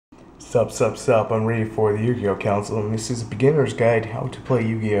Sup, I'm ready for the Yu-Gi-Oh! Council, and this is a beginner's guide how to play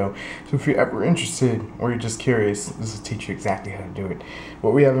Yu-Gi-Oh! So if you're ever interested, or you're just curious, this will teach you exactly how to do it.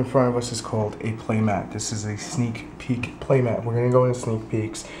 What we have in front of us is called a playmat. This is a sneak peek playmat. We're going to go into sneak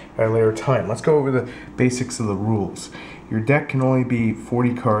peeks at a later time. Let's go over the basics of the rules. Your deck can only be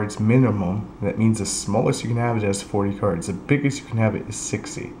 40 cards minimum. That means the smallest you can have it is 40 cards. The biggest you can have it is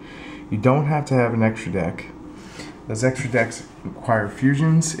 60. You don't have to have an extra deck. Those extra decks require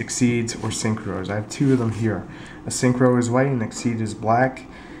fusions, exceeds, or synchros. I have two of them here. A synchro is white, an exceed is black,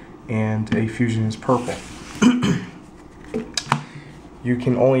 and a fusion is purple. You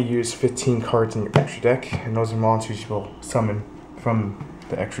can only use 15 cards in your extra deck, and those are monsters you will summon from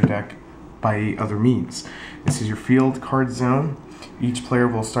the extra deck by other means. This is your field card zone. Each player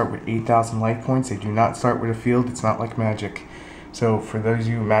will start with 8,000 life points. They do not start with a field. It's not like Magic. So for those of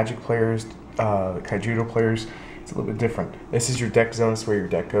you Magic players, Kaijudo players, it's a little bit different. This is your deck zone. This is where your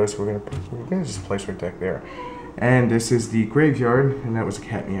deck goes. We're gonna just place our deck there. And this is the graveyard, and that was a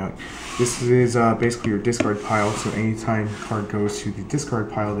cat meow. This is basically your discard pile. So anytime a card goes to the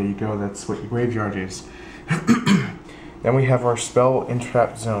discard pile, there you go. That's what your graveyard is. Then we have our spell and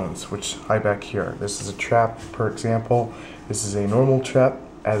trap zones, which lie back here. This is a trap, for example. This is a normal trap.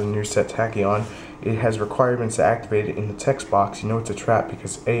 Add a new set Tachyon. It has requirements to activate it in the text box. You know it's a trap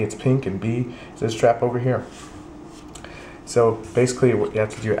because A, it's pink, and B, it says trap over here. So basically what you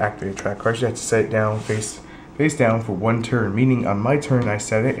have to do to activate a trap card, you have to set it down face down for one turn. Meaning on my turn I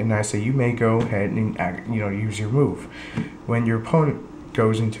set it and I say you may go ahead and use your move. When your opponent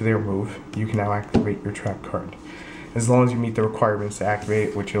goes into their move, you can now activate your trap card. As long as you meet the requirements to activate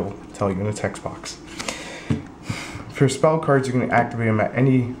it, which it'll tell you in the text box. For spell cards, you can activate them at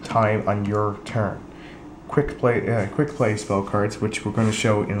any time on your turn. Quick play spell cards, which we're going to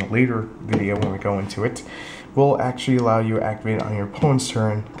show in a later video when we go into it, will actually allow you to activate it on your opponent's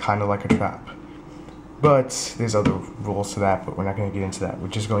turn, kind of like a trap. But there's other rules to that, but we're not going to get into that. We're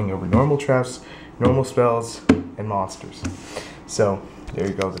just going over normal traps, normal spells, and monsters. So there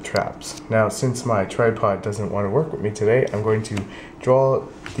you go, the traps. Now, since my tripod doesn't want to work with me today, I'm going to draw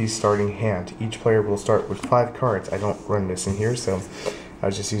the starting hand. Each player will start with 5 cards. I don't run this in here, so I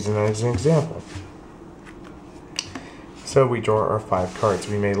was just using that as an example. So we draw our 5 cards.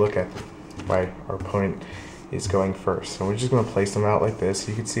 We may look at them. Right, our opponent is going first. So we're just going to place them out like this so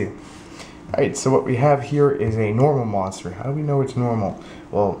you can see it. Alright, so what we have here is a normal monster. How do we know it's normal?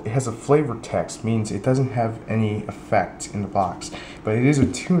 Well, it has a flavor text, means it doesn't have any effect in the box. But it is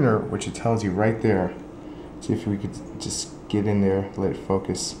a tuner, which it tells you right there. See if we could just get in there, let it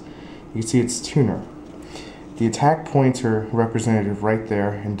focus. You can see it's tuner. The attack points are representative right there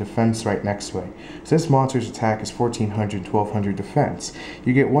and defense right next to it. So this monster's attack is 1400, 1200 defense.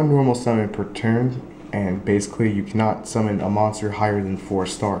 You get 1 normal summon per turn, and basically you cannot summon a monster higher than 4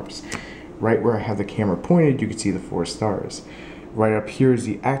 stars. Right where I have the camera pointed, you can see the 4 stars. Right up here is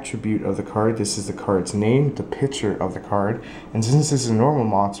the attribute of the card. This is the card's name, the picture of the card. And since this is a normal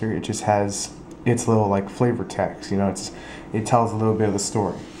monster, it just has its little like flavor text. It tells a little bit of the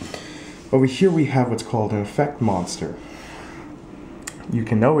story. Over here we have what's called an effect monster. You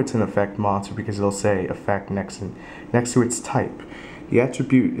can know it's an effect monster because it'll say effect next to its type. The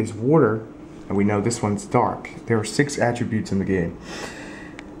attribute is water, and we know this one's dark. There are 6 attributes in the game.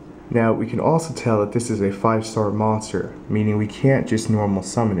 Now, we can also tell that this is a 5-star monster, meaning we can't just normal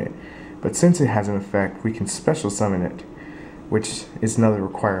summon it. But since it has an effect, we can special summon it, which is another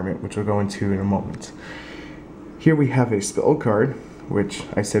requirement, which we'll go into in a moment. Here we have a spell card, which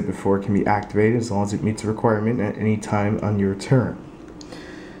I said before can be activated as long as it meets a requirement at any time on your turn.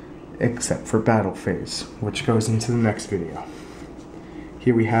 Except for battle phase, which goes into the next video.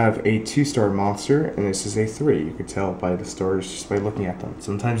 Here we have a 2-star monster, and this is a 3. You can tell by the stars just by looking at them.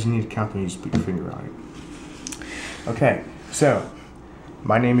 Sometimes you need to count them, you just put your finger on it. Okay, so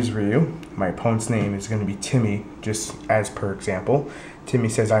my name is Ryu. My opponent's name is going to be Timmy, just as per example. Timmy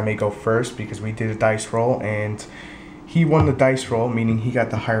says I may go first because we did a dice roll, and he won the dice roll, meaning he got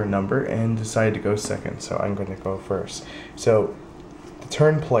the higher number and decided to go second, so I'm going to go first. So the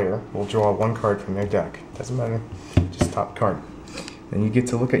turn player will draw 1 card from their deck. Doesn't matter, just top card. Then you get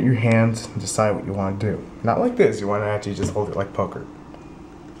to look at your hands and decide what you want to do. Not like this, you want to actually just hold it like poker.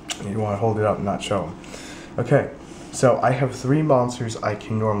 You want to hold it up and not show them. Okay, so I have 3 monsters I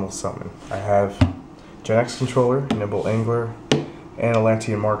can normal summon. I have Gen X Controller, Nimble Angler, and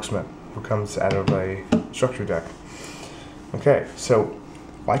Atlantean Marksman, who comes out of a structure deck. Okay, so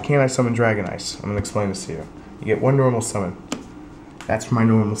why can't I summon Dragon Ice? I'm going to explain this to you. You get 1 normal summon. That's my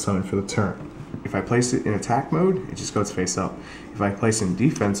normal summon for the turn. If I place it in attack mode, it just goes face up. If I place it in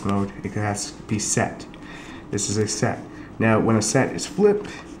defense mode, it has to be set. This is a set. Now, when a set is flipped,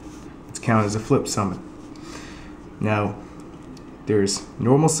 count as a flip summon. Now, there's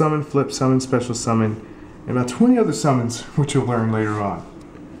normal summon, flip summon, special summon, and about 20 other summons, which you'll learn later on.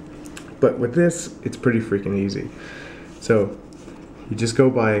 But with this, it's pretty freaking easy. So, you just go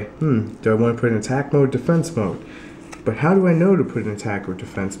by, do I want to put in attack mode, defense mode? But how do I know to put in attack or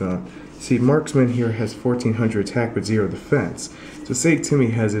defense mode? See, Marksman here has 1400 attack but 0 defense. So say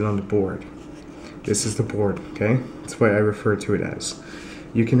Timmy has it on the board. This is the board, okay? That's what I refer to it as.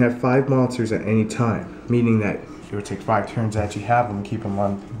 You can have 5 monsters at any time, meaning that it would take 5 turns that you have them and keep them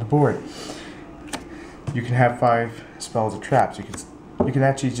on the board. You can have 5 spells or traps. You can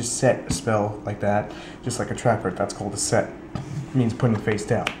actually just set a spell like that, just like a trap card. That's called a set. It means putting it face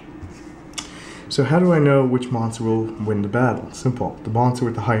down. So how do I know which monster will win the battle? Simple. The monster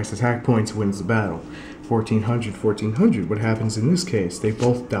with the highest attack points wins the battle. 1400, 1400. What happens in this case? They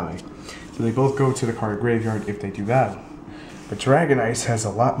both die. So they both go to the card graveyard if they do battle. But Dragon Ice has a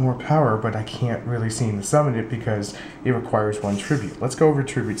lot more power, but I can't really seem to summon it because it requires 1 tribute. Let's go over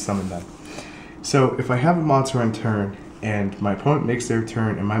tribute summon then. So if I have a monster on turn and my opponent makes their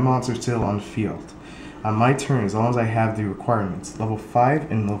turn and my monster's still on the field, on my turn, as long as I have the requirements, level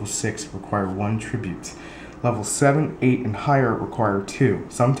 5 and level 6 require 1 tribute. Level 7, 8, and higher require 2.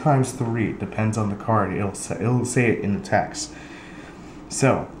 Sometimes 3, depends on the card. It'll say it in the text.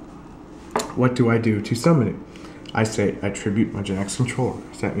 So, what do I do to summon it? I say I tribute my Gen X controller.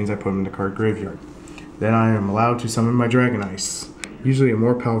 So that means I put him in the card graveyard. Then I am allowed to summon my Dragon Ice, usually a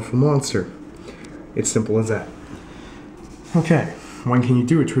more powerful monster. It's simple as that. Okay, when can you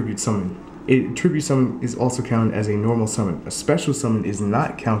do a tribute summon? A tribute summon is also counted as a normal summon. A special summon is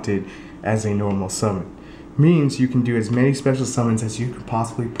not counted as a normal summon. Means you can do as many special summons as you could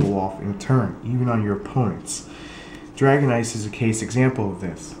possibly pull off in a turn, even on your opponents. Dragon Ice is a case example of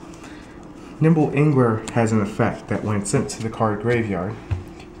this. Nimble Angler has an effect that when sent to the card graveyard,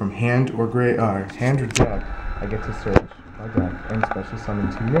 from hand or deck, I get to search my deck and special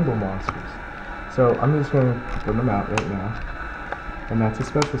summon 2 Nimble monsters. So I'm just going to put them out right now. And that's a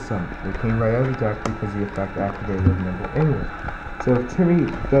special summon. They came right out of the deck because the effect activated Nimble Angler. So if Timmy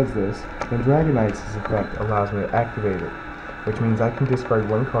does this, then Dragon Ice's effect allows me to activate it, which means I can discard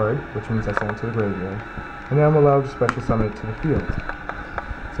 1 card, which means I send it to the graveyard, and then I'm allowed to special summon it to the field.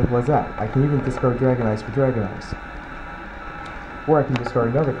 Simple as that. I can even discard Dragon Ice for Dragon Ice. Or I can discard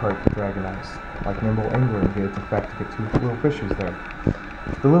another card for Dragon Ice, like Nimble Angler, and get its effect to get 2 little fishes there.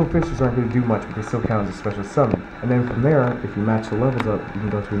 The little fishes aren't going to do much, but they still count as a special summon. And then from there, if you match the levels up, you can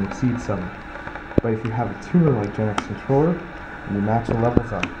go to an exceed summon. But if you have a tuner like Gen X Controller, and you match the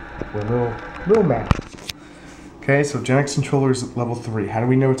levels up, we're a little match. Okay, so Gen X Controller is level 3. How do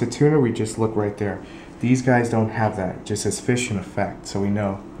we know it's a tuner? We just look right there. These guys don't have that. It just says fish in effect, so we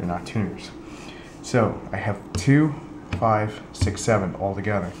know they're not tuners. So I have 2, 5, 6, 7 all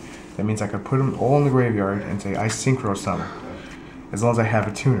together. That means I could put them all in the graveyard and say I synchro summon, as long as I have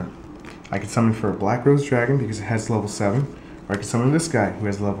a tuner. I can summon for a Black Rose Dragon because it has level 7, or I can summon this guy who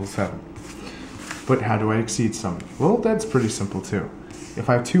has level 7. But how do I exceed summon? Well, that's pretty simple too. If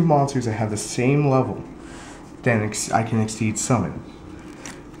I have 2 monsters that have the same level, then I can exceed summon.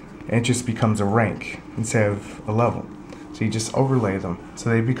 It just becomes a rank instead of a level. So you just overlay them. So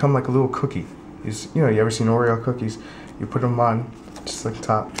they become like a little cookie. You ever seen Oreo cookies? You put them on, just like the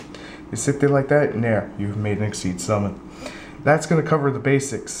top. You sit there like that, and there, you've made an exceed summon. That's going to cover the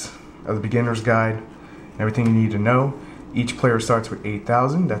basics of the beginner's guide and everything you need to know. Each player starts with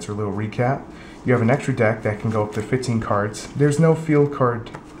 8,000. That's our little recap. You have an extra deck that can go up to 15 cards. There's no field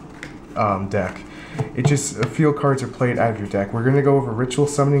card deck. It just field cards are played out of your deck. We're going to go over ritual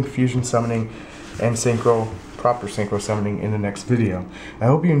summoning, fusion summoning, and proper synchro summoning in the next video. I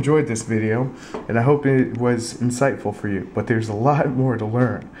hope you enjoyed this video, and I hope it was insightful for you, but there's a lot more to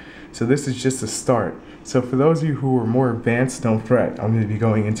learn. So this is just a start. So for those of you who are more advanced, don't fret. I'm going to be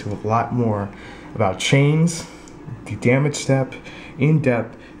going into a lot more about chains, the damage step, in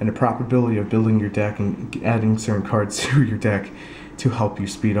depth, and the probability of building your deck and adding certain cards to your deck to help you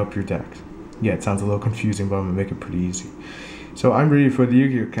speed up your deck. Yeah, it sounds a little confusing, but I'm going to make it pretty easy. So I'm ready for the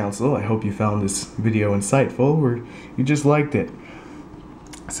Yugioh Council. I hope you found this video insightful, or you just liked it.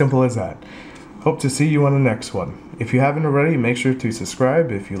 Simple as that. Hope to see you on the next one. If you haven't already, make sure to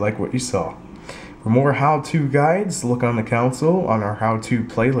subscribe if you like what you saw. For more how-to guides, look on the council on our how-to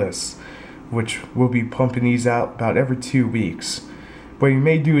playlists, which we'll be pumping these out about every 2 weeks. But you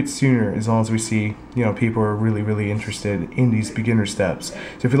may do it sooner as long as we see, people are really interested in these beginner steps.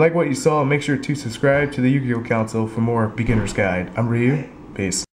 So if you like what you saw, make sure to subscribe to the Yugioh Council for more beginner's guide. I'm Ryu. Peace.